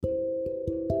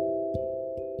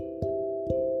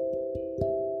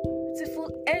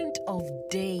Beautiful end of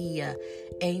day,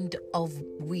 end of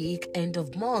week, end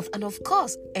of month, and of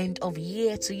course, end of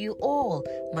year to you all,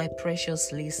 my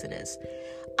precious listeners.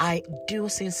 I do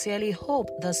sincerely hope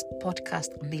this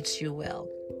podcast meets you well.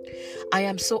 I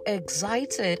am so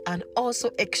excited and also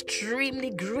extremely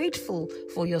grateful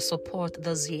for your support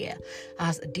this year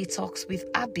as Detox with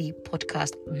Abby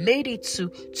podcast made it to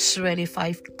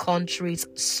 25 countries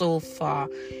so far.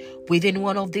 Within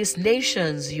one of these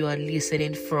nations you are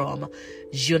listening from: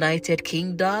 United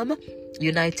Kingdom,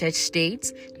 United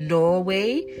States,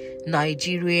 Norway,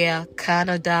 Nigeria,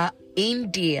 Canada,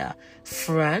 India,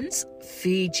 France,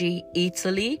 Fiji,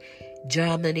 Italy,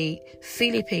 Germany,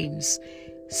 Philippines,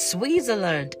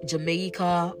 Switzerland,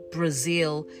 Jamaica,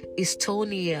 Brazil,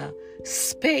 Estonia,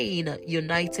 Spain,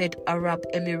 United Arab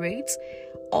Emirates,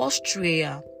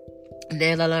 Austria,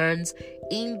 Netherlands,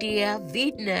 India,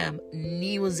 Vietnam,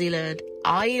 New Zealand,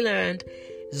 Ireland,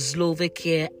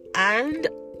 Slovakia, and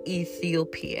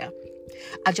Ethiopia.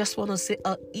 I just want to say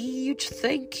a huge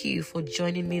thank you for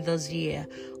joining me this year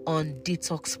on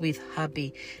Detox with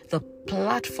Abby, the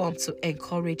platform to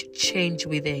encourage change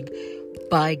within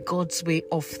by God's way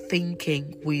of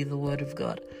thinking with the Word of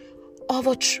God. Of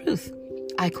a truth,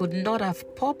 I could not have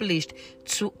published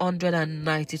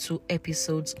 292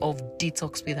 episodes of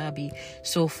Detox with Abby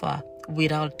so far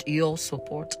without your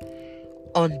support.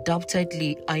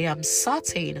 Undoubtedly, I am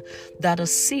certain that a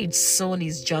seed sown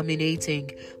is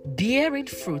germinating, bearing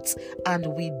fruits, and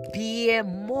will bear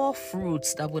more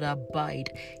fruits that would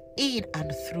abide in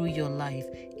and through your life.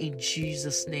 In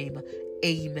Jesus' name,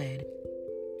 amen.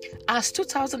 As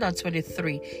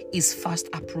 2023 is fast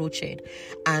approaching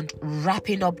and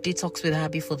wrapping up Detox with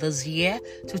Abby for this year,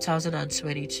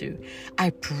 2022,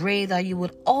 I pray that you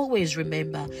would always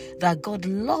remember that God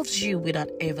loves you with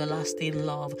an everlasting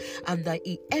love and that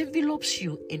He envelopes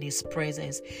you in His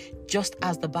presence. Just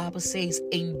as the Bible says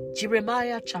in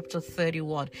Jeremiah chapter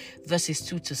 31, verses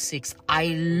 2-6. I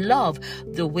love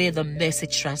the way the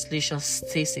Message translation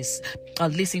states.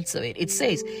 Listen to it. It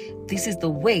says, this is the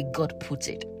way God put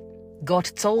it. God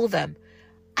told them,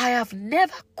 I have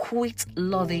never quit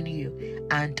loving you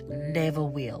and never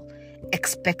will.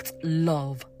 Expect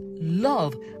love,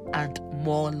 and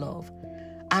more love.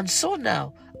 And so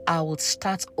now I will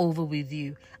start over with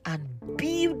you and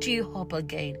build you up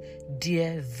again,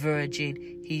 dear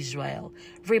Virgin Israel.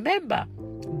 Remember,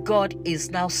 God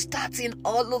is now starting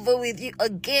all over with you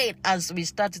again as we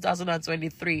start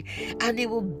 2023, and He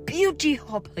will build you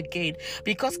up again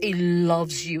because He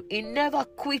loves you. He never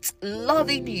quits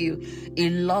loving you. He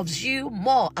loves you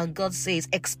more, and God says,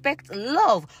 expect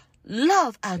love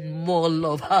and more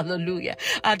love. Hallelujah.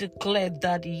 I declare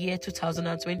that the year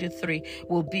 2023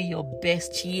 will be your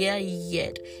best year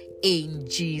yet, in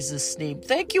Jesus' name.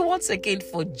 Thank you once again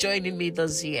for joining me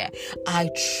this year. I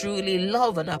truly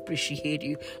love and appreciate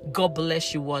you. God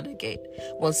bless you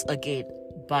once again.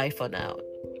 Bye for now,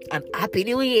 and Happy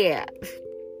New Year.